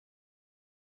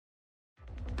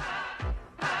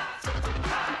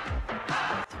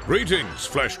Greetings,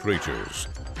 flesh creatures.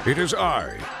 It is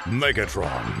I,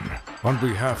 Megatron. On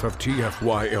behalf of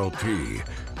TFYLP,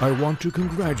 I want to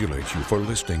congratulate you for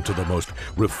listening to the most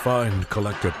refined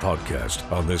collective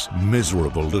podcast on this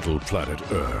miserable little planet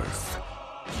Earth.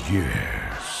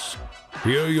 Yes.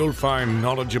 Here you'll find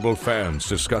knowledgeable fans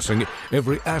discussing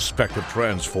every aspect of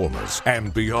Transformers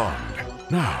and beyond.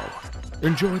 Now,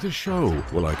 enjoy the show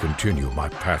while I continue my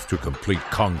path to complete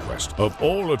conquest of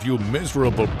all of you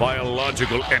miserable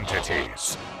biological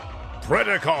entities.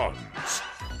 Predacons,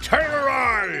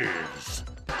 terrorize!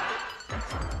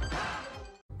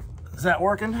 Is that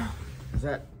working? Is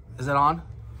that on?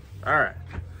 All right.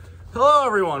 Hello,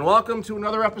 everyone. Welcome to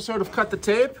another episode of Cut the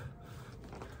Tape.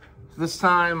 This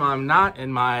time, I'm not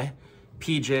in my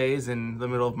PJs in the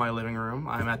middle of my living room.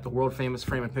 I'm at the world-famous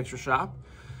Frame and Picture Shop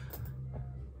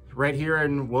right here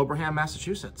in Wilbraham,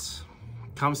 Massachusetts.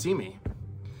 Come see me.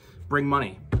 Bring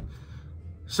money.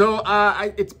 So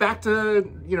it's back to,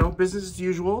 business as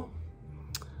usual.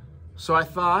 So I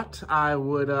thought I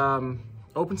would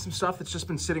open some stuff that's just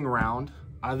been sitting around.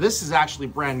 This is actually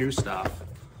brand new stuff.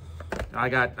 I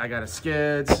got a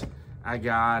skids. I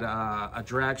got a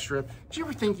drag strip. Did you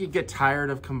ever think you'd get tired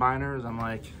of combiners? I'm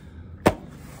like,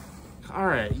 all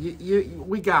right,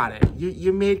 we got it.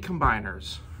 You made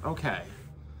combiners. Okay,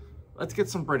 let's get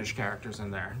some British characters in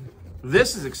there.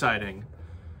 This is exciting.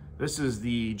 This is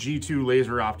the G2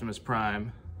 Laser Optimus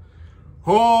Prime.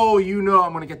 Oh,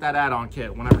 I'm gonna get that add-on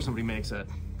kit whenever somebody makes it.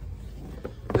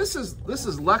 This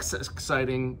is less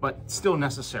exciting, but still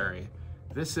necessary.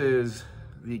 This is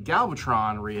the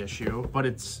Galvatron reissue, but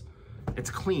it's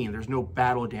clean. There's no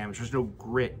battle damage. There's no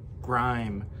grit,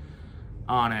 grime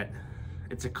on it.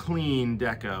 It's a clean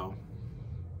deco.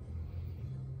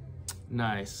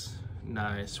 Nice.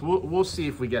 We'll see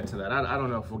if we get to that. I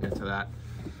don't know if we'll get to that.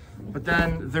 But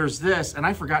then there's this, and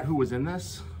I forgot who was in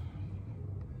this.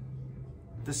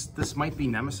 This might be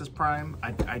Nemesis Prime.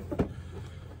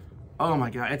 Oh my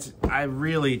god, it's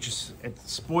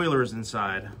spoilers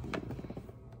inside.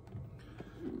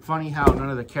 Funny how none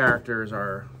of the characters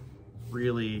are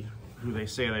really who they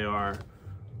say they are,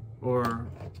 or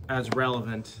as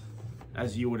relevant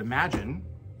as you would imagine.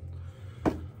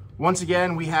 Once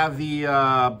again, we have the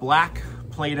black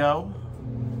Play-Doh.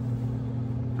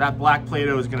 That black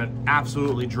Play-Doh is gonna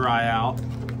absolutely dry out.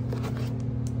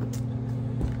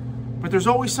 But there's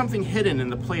always something hidden in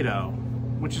the Play-Doh,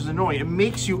 which is annoying. It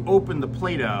makes you open the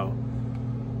Play-Doh.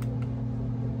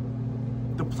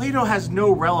 The Play-Doh has no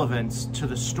relevance to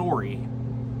the story.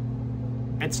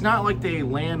 It's not like they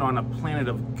land on a planet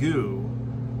of goo,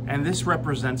 and this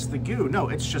represents the goo. No,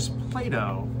 it's just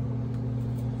Play-Doh.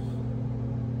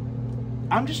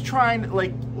 I'm just trying to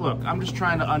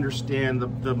understand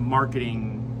the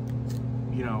marketing,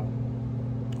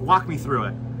 walk me through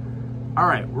it. All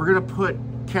right, we're gonna put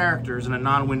characters in a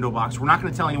non-window box. We're not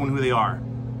gonna tell anyone who they are.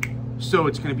 So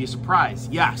it's gonna be a surprise,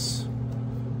 yes.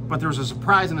 But there's a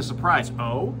surprise and a surprise.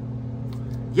 Oh?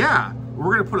 Yeah,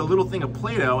 we're gonna put a little thing of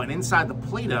Play-Doh, and inside the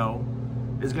Play-Doh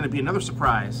is gonna be another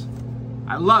surprise.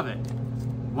 I love it.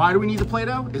 Why do we need the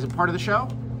Play-Doh? Is it part of the show?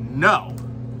 No.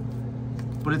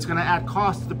 But it's gonna add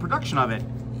cost to the production of it.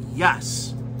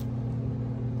 Yes.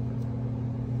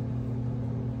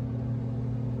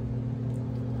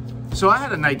 So I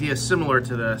had an idea similar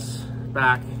to this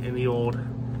back in the old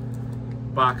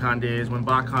Bakon days, when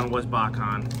Bakon was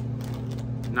Bakon,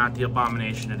 not the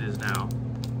abomination it is now.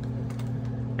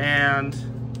 And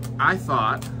I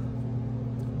thought,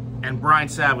 and Brian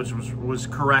Savage was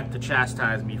correct to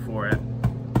chastise me for it,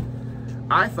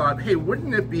 I thought, hey,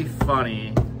 wouldn't it be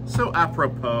funny, so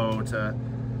apropos, to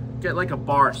get like a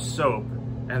bar of soap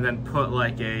and then put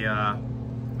like a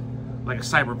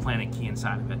Cyberplanet key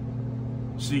inside of it.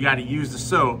 So you got to use the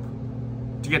soap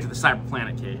to get to the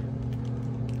Cyberplanet key.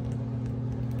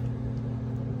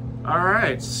 All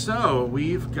right, so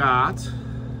we've got,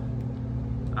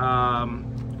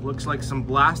 looks like some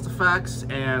blast effects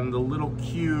and the little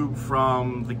cube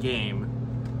from the game.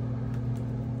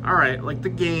 All right, like the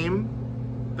game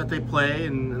that they play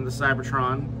in the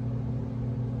Cybertron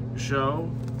show,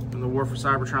 in the War for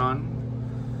Cybertron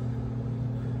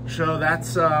show,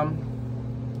 that's a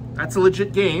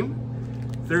legit game.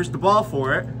 There's the ball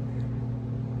for it.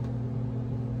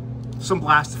 Some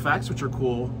blast effects, which are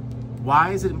cool.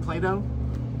 Why is it in Play-Doh?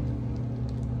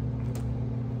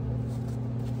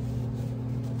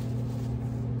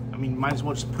 I mean, might as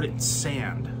well just put it in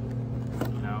sand,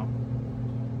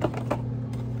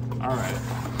 All right.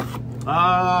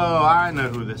 Oh, I know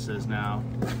who this is now.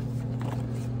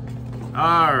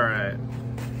 All right.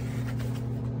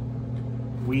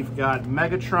 We've got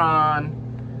Megatron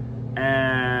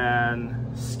and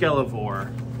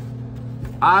Skelevor.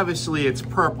 Obviously, it's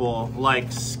purple like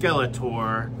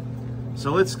Skeletor,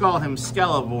 so let's call him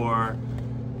Skelevor.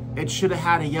 It should have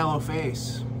had a yellow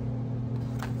face.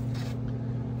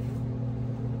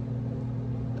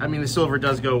 I mean, the silver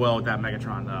does go well with that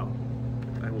Megatron, though.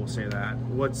 I will say that.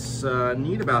 What's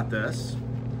neat about this,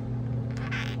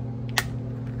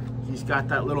 he's got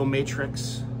that little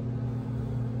matrix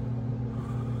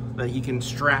that he can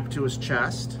strap to his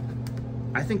chest.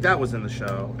 I think that was in the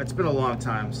show. It's been a long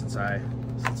time since I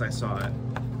saw it.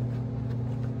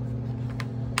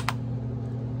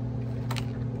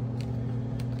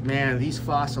 Man, these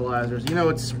fossilizers, you know,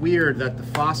 it's weird that the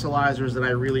fossilizers that I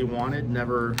really wanted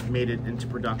never made it into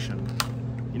production.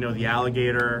 You know, the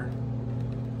alligator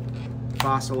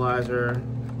fossilizer,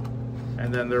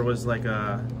 and then there was like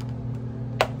a,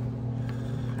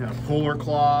 you know, polar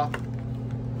claw.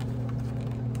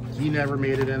 He never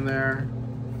made it in there.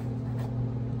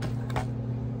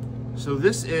 So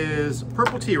this is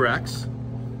Purple T-Rex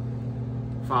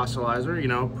fossilizer, you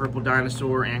know, Purple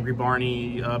Dinosaur, Angry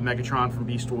Barney, Megatron from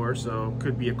Beast Wars, so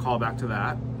could be a callback to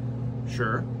that.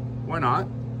 Sure, why not?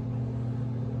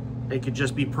 It could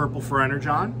just be purple for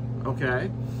Energon, okay.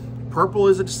 Purple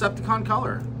is a Decepticon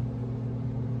color.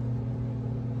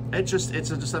 It's a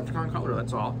Decepticon color,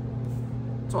 that's all.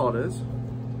 That's all it is.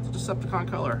 It's a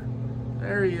Decepticon color.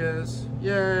 There he is,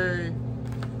 yay.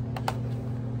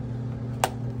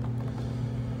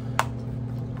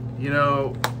 You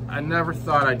know, I never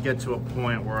thought I'd get to a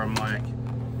point where I'm like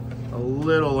a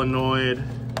little annoyed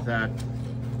that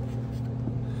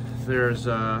there's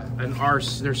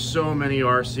there's so many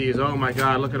RCs. Oh my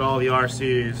God, look at all the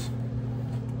RCs.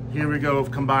 Here we go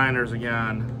with combiners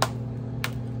again.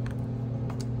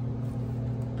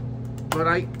 But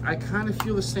I kind of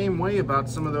feel the same way about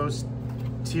some of those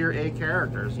tier A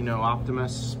characters. You know,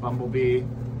 Optimus, Bumblebee.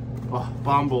 Oh,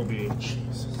 Bumblebee,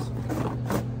 Jesus.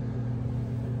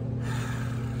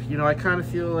 You know, I kind of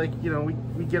feel like, you know,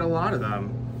 we get a lot of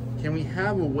them. Can we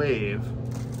have a wave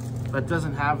that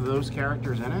doesn't have those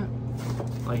characters in it?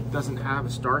 Like, doesn't have a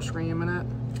Starscream in it?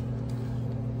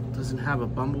 Doesn't have a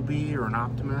Bumblebee or an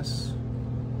Optimus?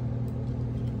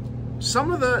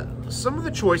 Some of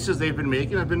the choices they've been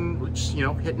making have been, you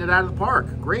know, hitting it out of the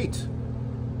park. Great.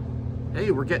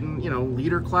 Hey, we're getting, you know,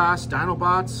 leader class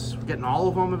Dinobots. We're getting all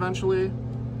of them eventually.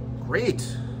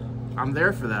 Great. I'm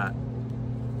there for that.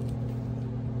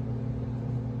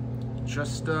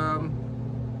 Just, you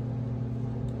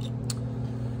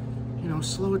know,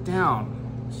 slow it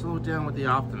down. Slow it down with the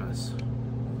Optimus.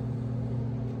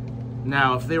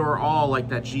 Now, if they were all like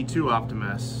that G2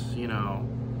 Optimus, you know,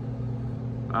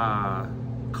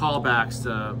 callbacks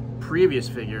to previous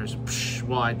figures, psh,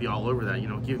 well, I'd be all over that. You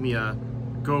know, give me a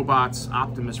GoBots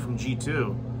Optimus from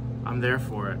G2. I'm there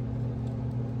for it.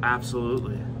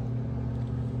 Absolutely.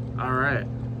 All right.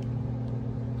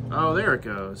 Oh, there it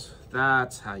goes.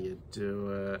 That's how you do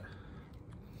it.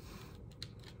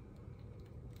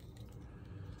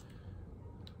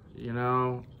 You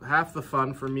know, half the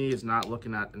fun for me is not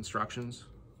looking at instructions.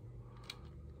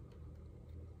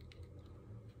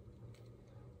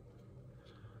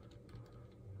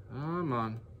 Come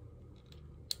on.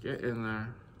 Get in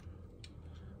there.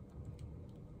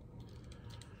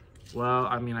 Well,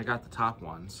 I mean, I got the top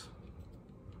ones.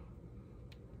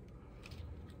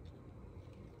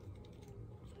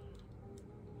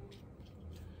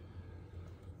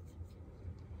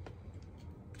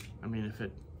 I mean, if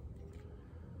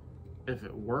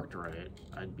it worked right,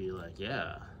 I'd be like,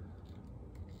 yeah.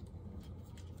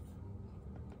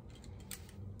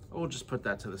 We'll just put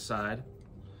that to the side.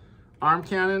 Arm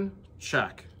cannon,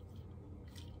 check.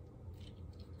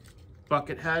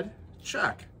 Bucket head,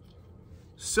 check.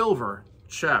 Silver,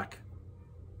 check.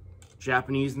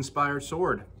 Japanese inspired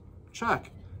sword,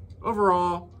 check.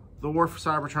 Overall, the War for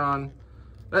Cybertron,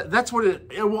 that's what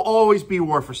it will always be.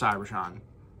 War for Cybertron.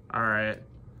 All right.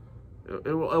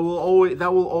 It will always,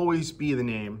 that will always be the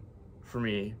name for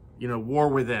me. You know, War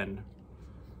Within.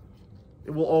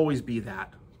 It will always be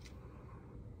that.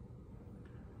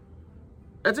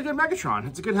 It's a good Megatron.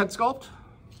 It's a good head sculpt.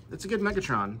 It's a good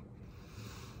Megatron.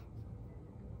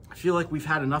 I feel like we've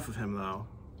had enough of him though.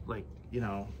 Like, you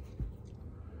know,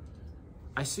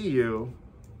 I see you.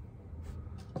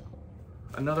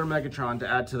 Another Megatron to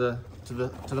add to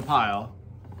the pile.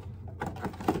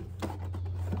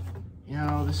 You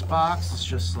know, this box is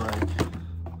just like,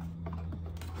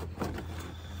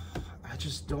 I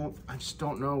just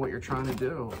don't know what you're trying to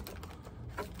do.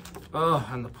 Oh,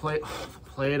 and the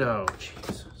Play-Doh,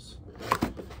 Jesus.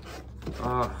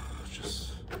 Oh,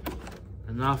 just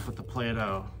enough with the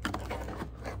Play-Doh.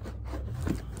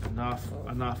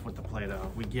 Enough with the Play-Doh.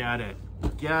 We get it.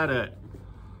 Get it.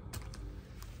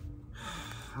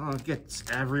 Oh, it gets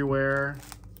everywhere.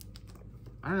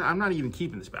 I'm not even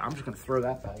keeping this bag. I'm just gonna throw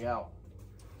that bag out.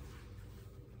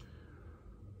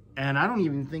 And I don't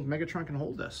even think Megatron can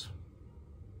hold this.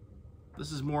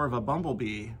 This is more of a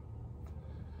Bumblebee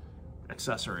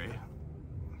accessory.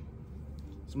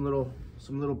 Some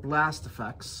little blast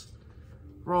effects.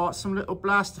 Right, some little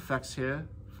blast effects here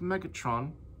from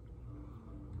Megatron.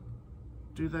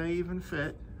 Do they even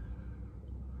fit?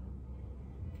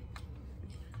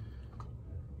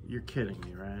 You're kidding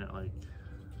me, right? Like,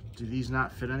 do these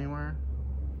not fit anywhere?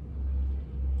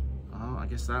 Oh, I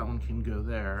guess that one can go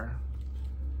there.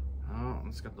 Oh,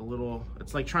 it's got the little,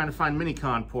 it's like trying to find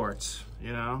Minicon ports,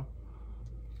 you know?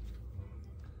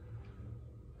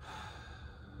 I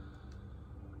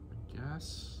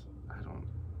guess, I don't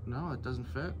know, it doesn't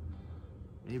fit.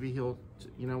 Maybe he'll,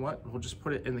 you know what? We'll just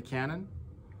put it in the cannon.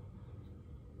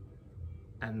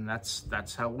 And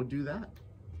that's how we'll do that.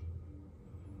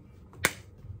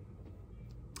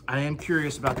 I am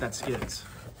curious about that skids.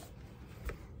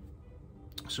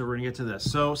 So we're gonna get to this.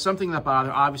 So something that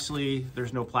bothers, obviously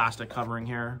there's no plastic covering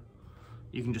here.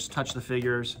 You can just touch the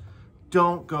figures.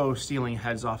 Don't go stealing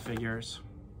heads off figures.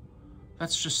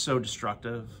 That's just so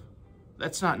destructive.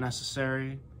 That's not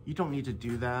necessary. You don't need to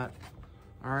do that,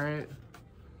 all right?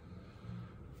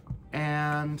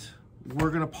 And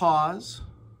we're gonna pause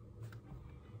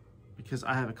because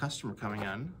I have a customer coming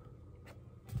in,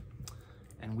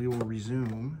 and we will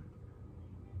resume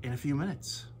in a few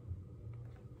minutes.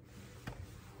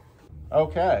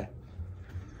 Okay.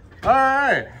 All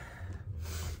right.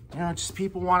 You know, just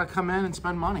people want to come in and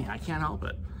spend money. I can't help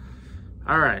it.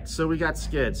 All right, so we got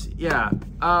skids. Yeah,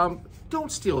 don't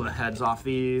steal the heads off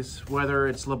these, whether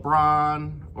it's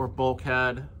LeBron or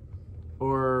Bulkhead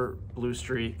or Blue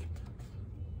Streak.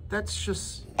 That's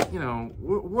just, you know,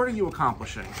 what are you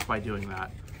accomplishing by doing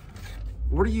that?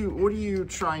 What are you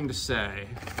trying to say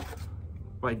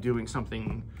by doing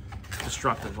something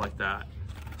destructive like that?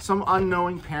 Some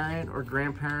unknowing parent or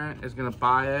grandparent is gonna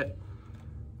buy it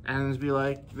and be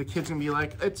like, the kid's gonna be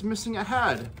like, it's missing a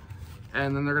head.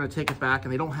 And then they're gonna take it back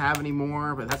and they don't have any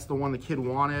more, but that's the one the kid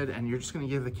wanted, and you're just gonna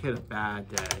give the kid a bad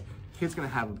day. The kid's gonna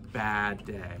have a bad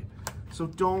day. So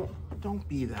don't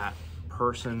be that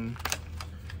person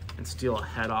and steal a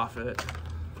head off it.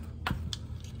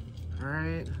 All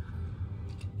right.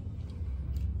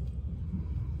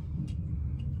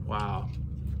 Wow.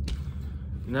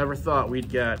 Never thought we'd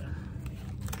get,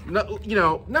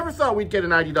 never thought we'd get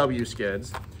an IDW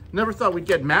skids. Never thought we'd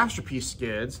get Masterpiece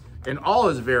skids in all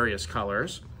his various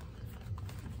colors.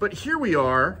 But here we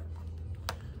are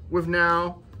with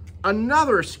now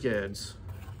another skids.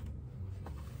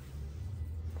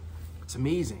 It's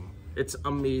amazing. It's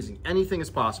amazing. Anything is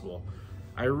possible.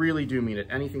 I really do mean it.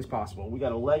 Anything's possible. We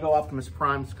got a Lego Optimus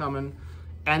Prime's coming.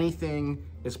 Anything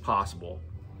is possible.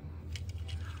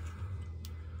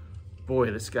 Boy,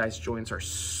 this guy's joints are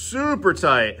super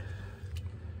tight.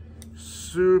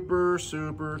 Super,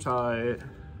 super tight.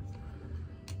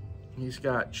 He's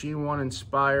got G1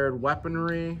 inspired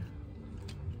weaponry.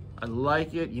 I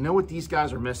like it. You know what these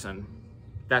guys are missing?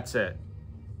 That's it.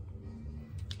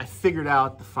 I figured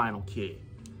out the final key.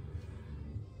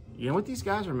 You know what these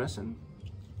guys are missing?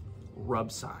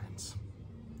 Rub signs.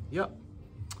 Yep.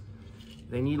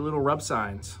 They need little rub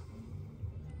signs.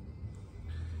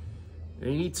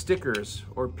 They need stickers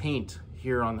or paint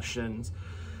here on the shins.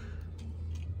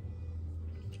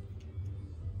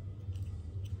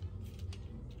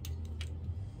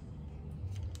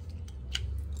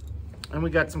 And we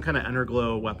got some kind of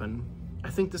Energlow weapon. I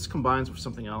think this combines with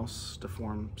something else to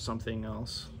form something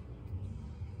else.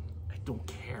 I don't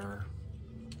care.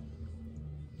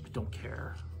 I don't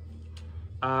care.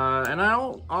 And I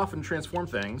don't often transform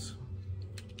things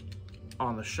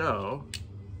on the show.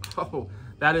 Oh,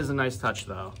 that is a nice touch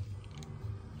though.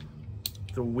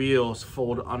 The wheels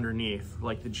fold underneath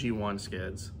like the G1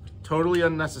 skids. Totally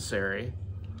unnecessary.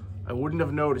 I wouldn't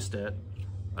have noticed it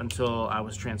until I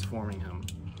was transforming him.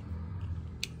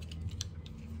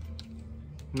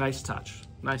 Nice touch,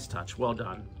 well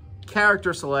done.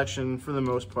 Character selection, for the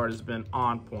most part, has been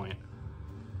on point.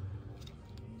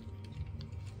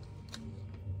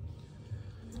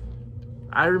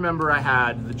 I remember I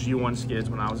had the G1 skids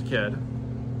when I was a kid.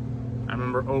 I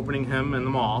remember opening him in the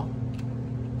mall.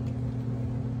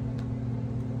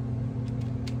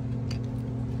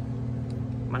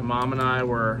 My mom and I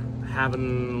were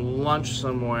having lunch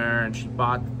somewhere and she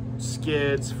bought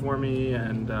skids for me,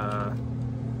 and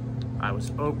I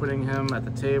was opening him at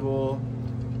the table,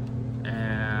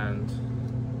 and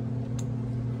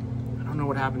I don't know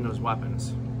what happened to his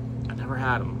weapons. I never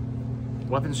had them.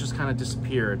 Weapons just kind of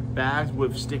disappeared. Bags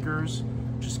with stickers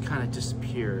just kind of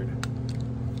disappeared.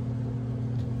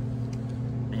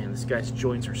 Man, this guy's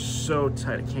joints are so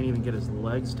tight, I can't even get his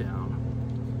legs down.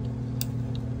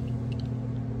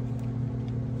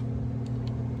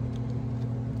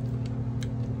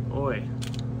 Oi,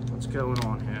 what's going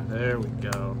on here? There we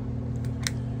go.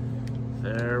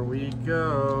 There we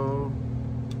go.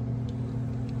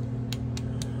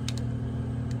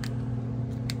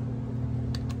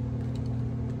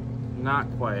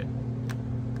 Not quite.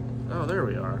 Oh, there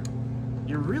we are.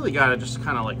 You really gotta just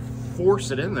kind of like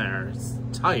force it in there. It's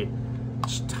tight.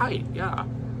 It's tight, yeah.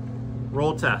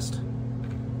 Roll test.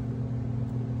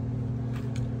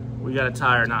 We got a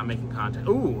tire not making contact.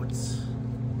 Ooh, it's...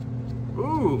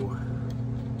 Ooh.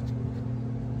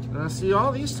 Now see,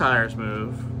 all these tires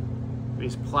move.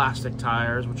 These plastic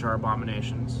tires, which are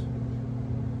abominations.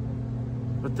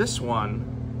 But this one,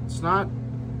 it's not...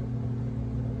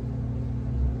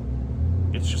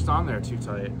 It's just on there too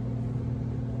tight.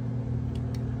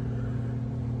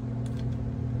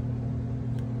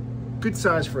 Good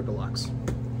size for a deluxe.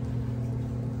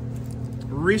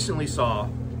 Recently saw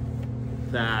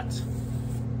that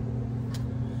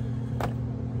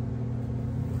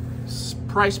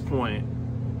price point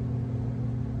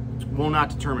will not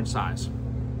determine size.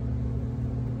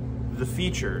 The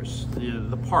features,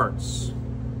 the parts,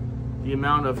 the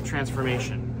amount of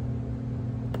transformation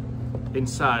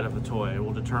inside of the toy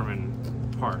will determine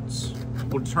parts,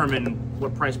 will determine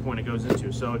what price point it goes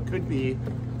into. So it could be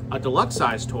a deluxe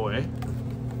size toy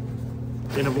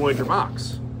in a Voyager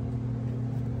box.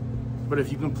 But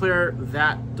if you compare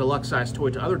that deluxe size toy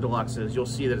to other deluxes, you'll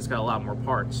see that it's got a lot more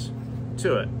parts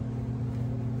to it.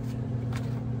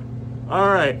 All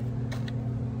right,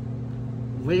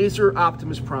 Laser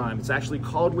Optimus Prime. It's actually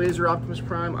called Laser Optimus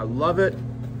Prime. I love it.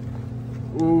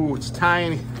 Ooh, it's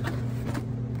tiny.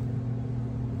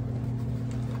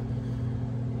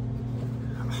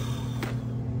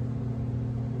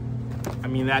 I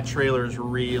mean, that trailer is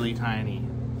really tiny.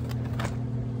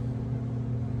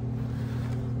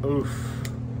 Oof.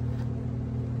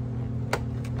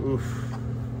 Oof.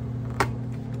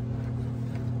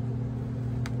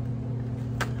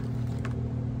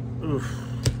 Oof.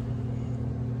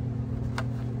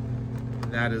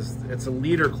 That is, it's a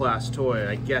leader class toy,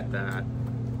 I get that.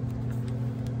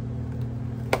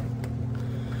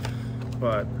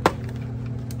 But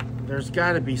there's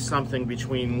got to be something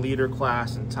between leader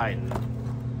class and Titan.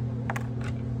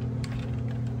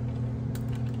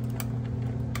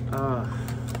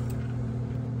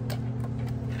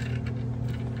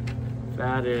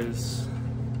 That is,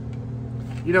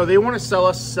 you know, they want to sell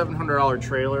us a $700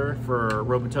 trailer for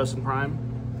Robitussin Prime.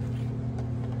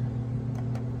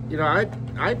 You know,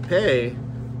 I'd pay.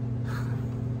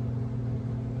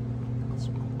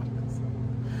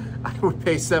 I would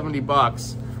pay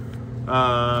 $70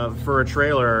 for a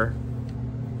trailer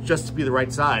just to be the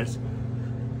right size.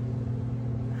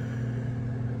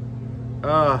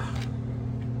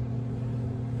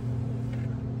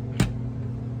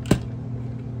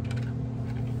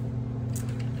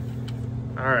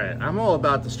 Alright, I'm all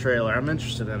about this trailer. I'm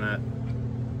interested in it.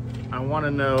 I want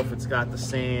to know if it's got the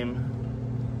same...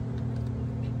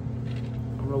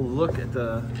 I'm going to look at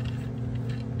the...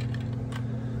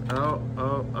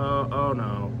 Oh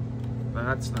no.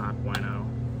 That's not bueno.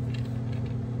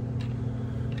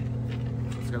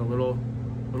 It's got a little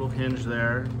hinge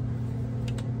there.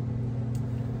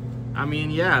 I mean,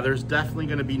 yeah, there's definitely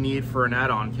going to be need for an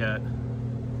add-on kit.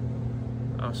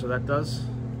 Oh, so that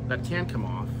can come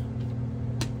off.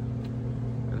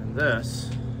 And this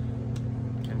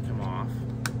can come off.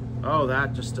 Oh,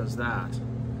 that just does that.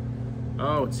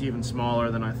 Oh, it's even smaller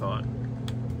than I thought.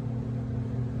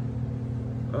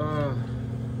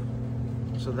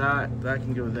 So that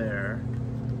can go there.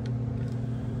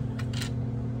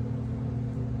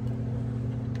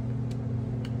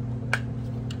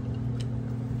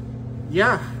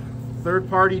 Yeah, third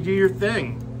party, do your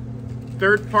thing.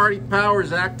 Third party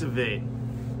powers activate.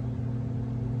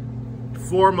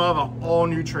 Form of an all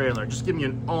new trailer. Just give me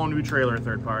an all new trailer,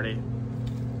 third party.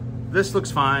 This looks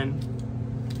fine.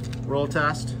 Roll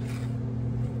test.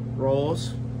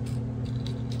 Rolls.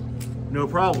 No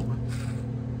problem.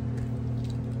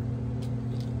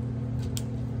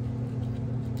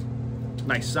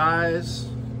 Nice size.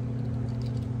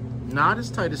 Not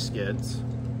as tight as Skids.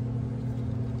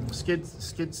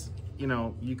 Skids, you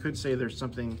know, you could say there's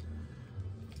something,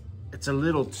 it's a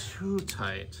little too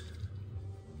tight,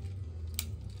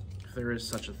 if there is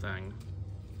such a thing.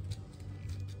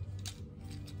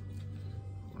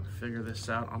 I'm gonna figure this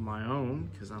out on my own,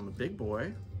 because I'm a big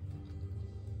boy.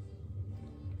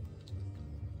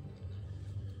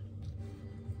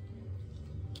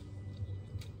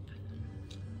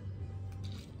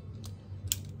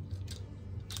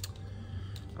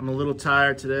 I'm a little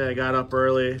tired today. I got up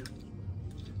early,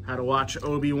 had to watch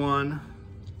Obi-Wan.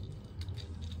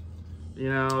 You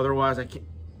know, otherwise I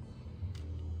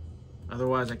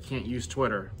can't use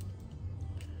Twitter.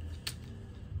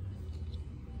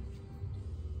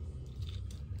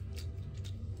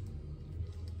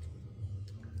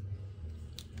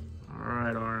 All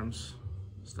right, Arms,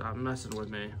 stop messing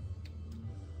with me.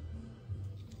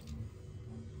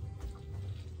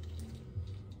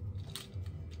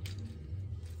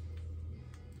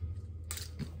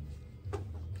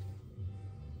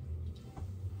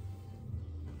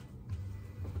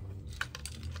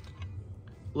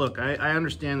 Look, I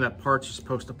understand that parts are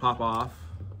supposed to pop off.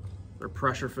 They're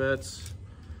pressure fits.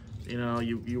 You know,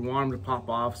 you want them to pop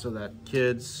off so that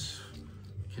kids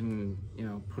can, you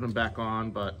know, put them back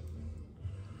on, but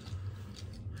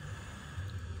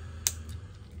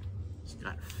it's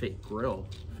got a fake grill,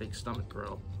 fake stomach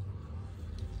grill.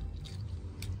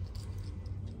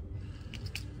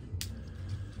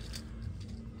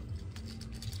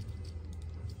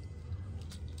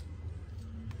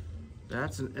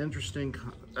 That's an interesting,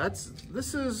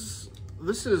 this is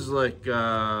like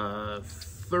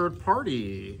third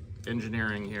party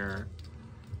engineering here.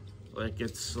 Like,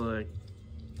 it's like,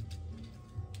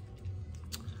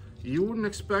 you wouldn't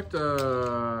expect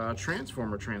a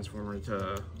transformer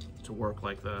to work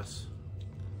like this.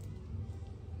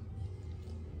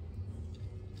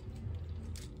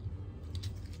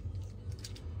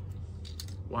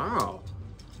 Wow.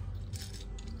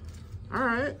 All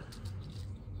right.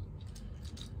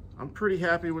 I'm pretty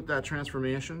happy with that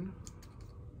transformation.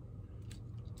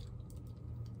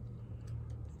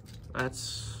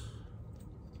 That's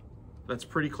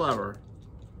pretty clever.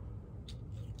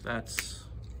 That's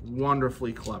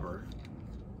wonderfully clever.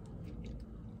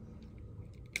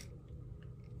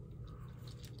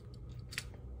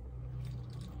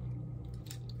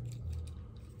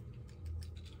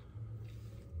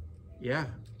 Yeah.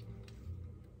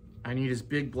 I need his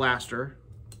big blaster.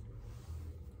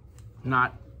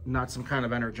 Not some kind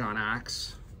of Energon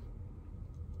axe.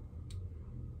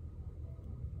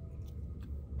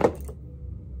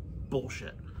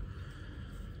 Bullshit.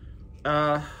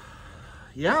 Yeah,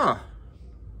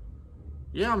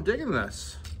 I'm digging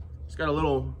this. It's got a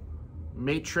little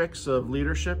matrix of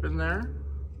leadership in there.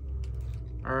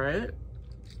 All right.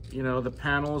 You know, there's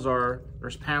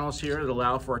panels here that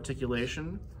allow for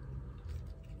articulation.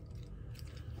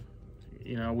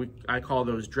 You know, I call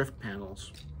those drift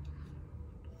panels.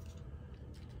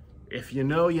 If you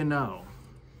know, you know.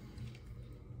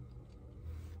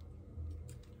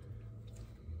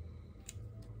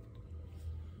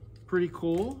 Pretty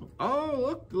cool.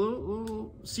 Oh,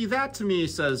 look. See, that to me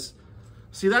says,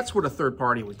 see, that's what a third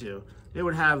party would do. They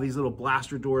would have these little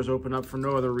blaster doors open up for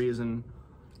no other reason.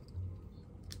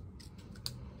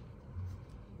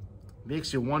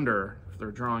 Makes you wonder if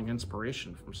they're drawing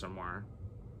inspiration from somewhere.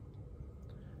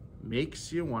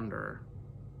 Makes you wonder.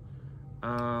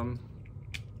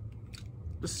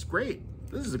 This is great.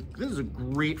 This is a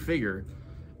great figure.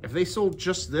 If they sold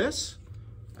just this,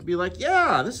 I'd be like,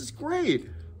 yeah, this is great.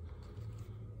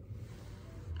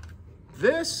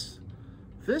 This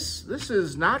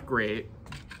is not great.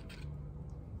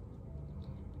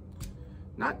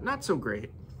 Not so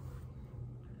great.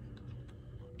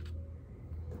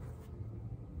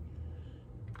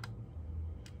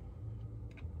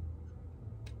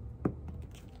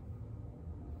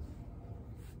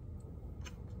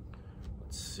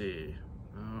 Let's see.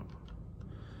 Oh,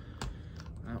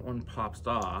 that one pops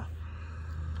off.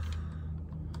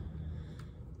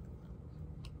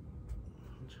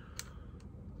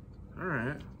 All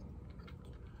right.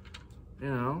 You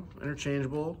know,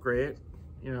 interchangeable, great.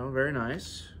 You know, very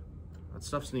nice. That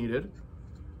stuff's needed.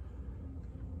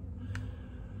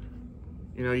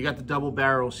 You know, you got the double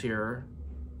barrels here,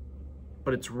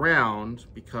 but it's round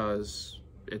because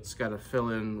it's got to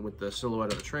fill in with the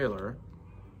silhouette of the trailer.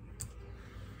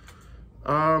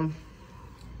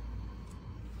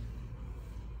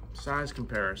 Size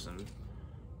comparison,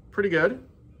 pretty good.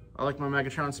 I like my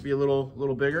Megatrons to be a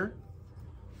little bigger.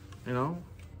 You know,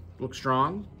 look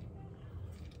strong.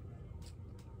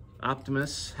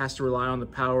 Optimus has to rely on the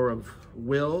power of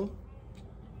will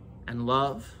and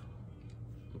love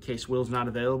in case Will's not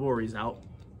available or he's out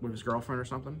with his girlfriend or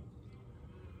something.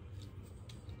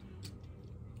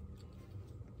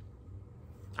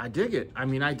 I dig it. I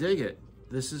mean, I dig it.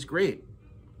 This is great.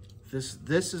 This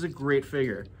is a great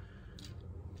figure.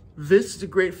 This is a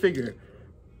great figure.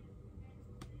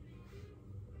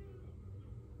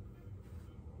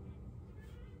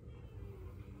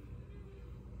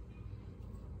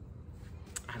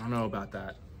 I don't know about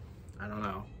that. I don't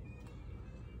know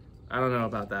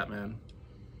about that, man.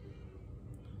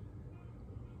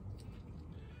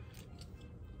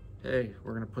 Hey,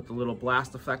 we're gonna put the little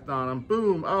blast effect on him.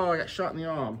 Boom! Oh, I got shot in the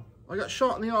arm. I got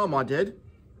shot in the arm, I did.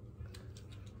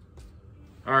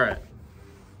 All right.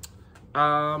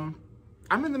 I'm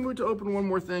in the mood to open one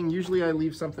more thing. Usually I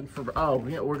leave something for, oh,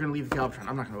 yeah, we're gonna leave the Galvatron.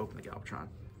 I'm not gonna open the Galvatron.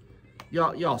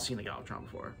 Y'all seen the Galvatron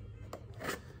before.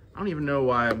 I don't even know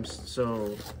why I'm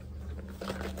so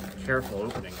careful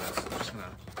opening this. I'm just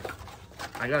gonna,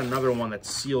 I got another one that's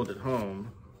sealed at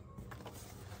home.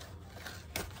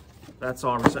 That's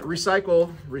all,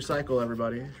 recycle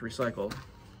everybody, recycle.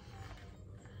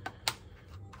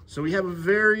 So we have a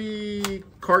very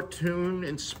cartoon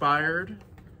inspired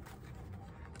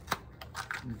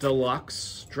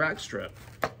deluxe drag strip.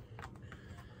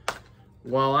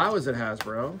 While I was at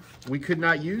Hasbro, we could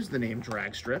not use the name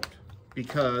drag strip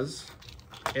because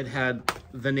it had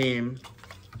the name,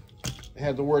 it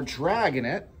had the word drag in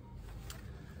it,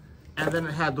 and then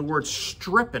it had the word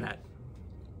strip in it.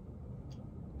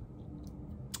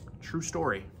 True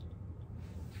story.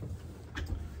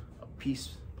 A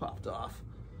piece popped off.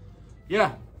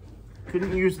 Yeah,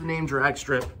 couldn't use the name drag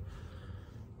strip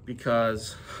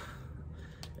because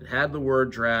it had the word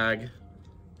drag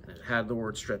and it had the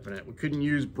word strip in it. We couldn't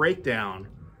use breakdown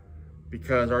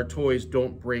because our toys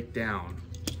don't break down.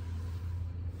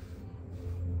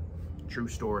 True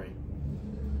story.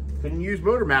 Couldn't use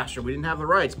Motormaster. We didn't have the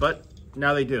rights, but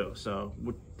now they do. So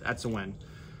that's a win.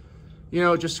 You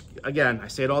know, just, again, I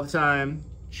say it all the time,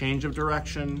 change of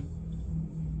direction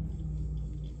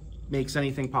makes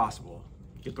anything possible.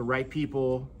 Get the right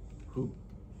people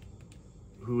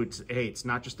who it's, hey, it's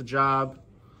not just a job,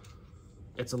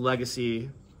 it's a legacy.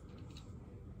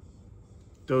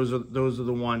 Those are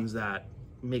the ones that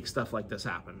make stuff like this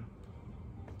happen.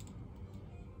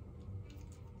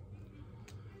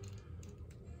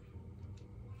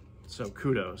 So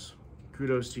kudos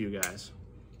to you guys.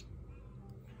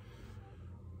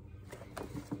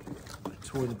 I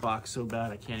tore the box so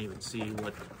bad I can't even see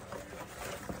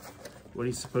what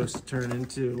he's supposed to turn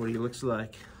into, what he looks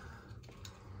like.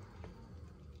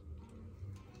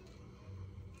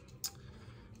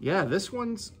 Yeah, this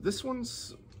one's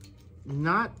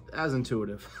not as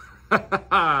intuitive. The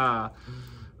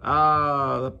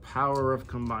power of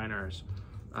combiners.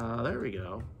 There we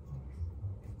go.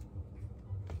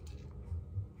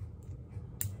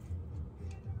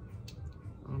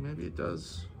 Oh, maybe it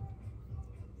does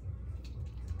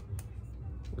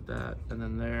with that, and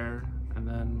then there, and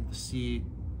then the seat,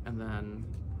 and then,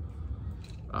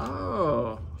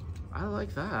 oh, I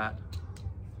like that.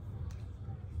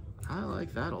 I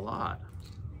like that a lot.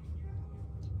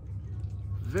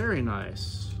 Very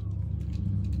nice.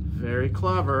 Very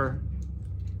clever.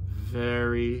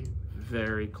 Very,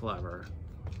 very clever.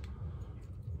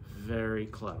 Very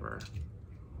clever.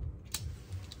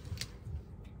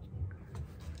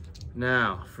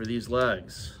 Now, for these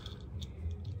legs.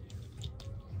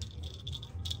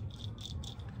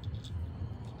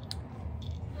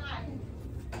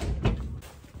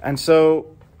 And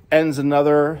so ends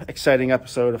another exciting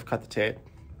episode of Cut the Tape.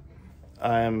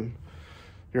 I am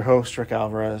your host, Rick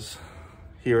Alvarez,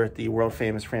 here at the world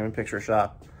famous Frame and Picture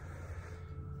Shop.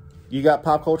 You got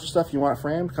pop culture stuff you want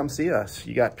framed? Come see us.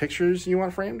 You got pictures you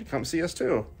want framed? Come see us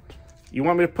too. You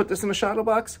want me to put this in a shadow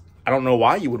box? I don't know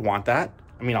why you would want that.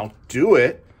 I mean, I'll do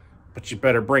it, but you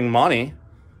better bring money.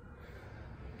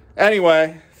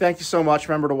 Anyway, thank you so much.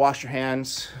 Remember to wash your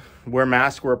hands, wear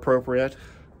masks where appropriate,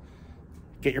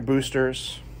 get your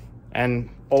boosters,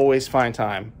 and always find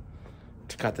time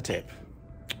to cut the tape.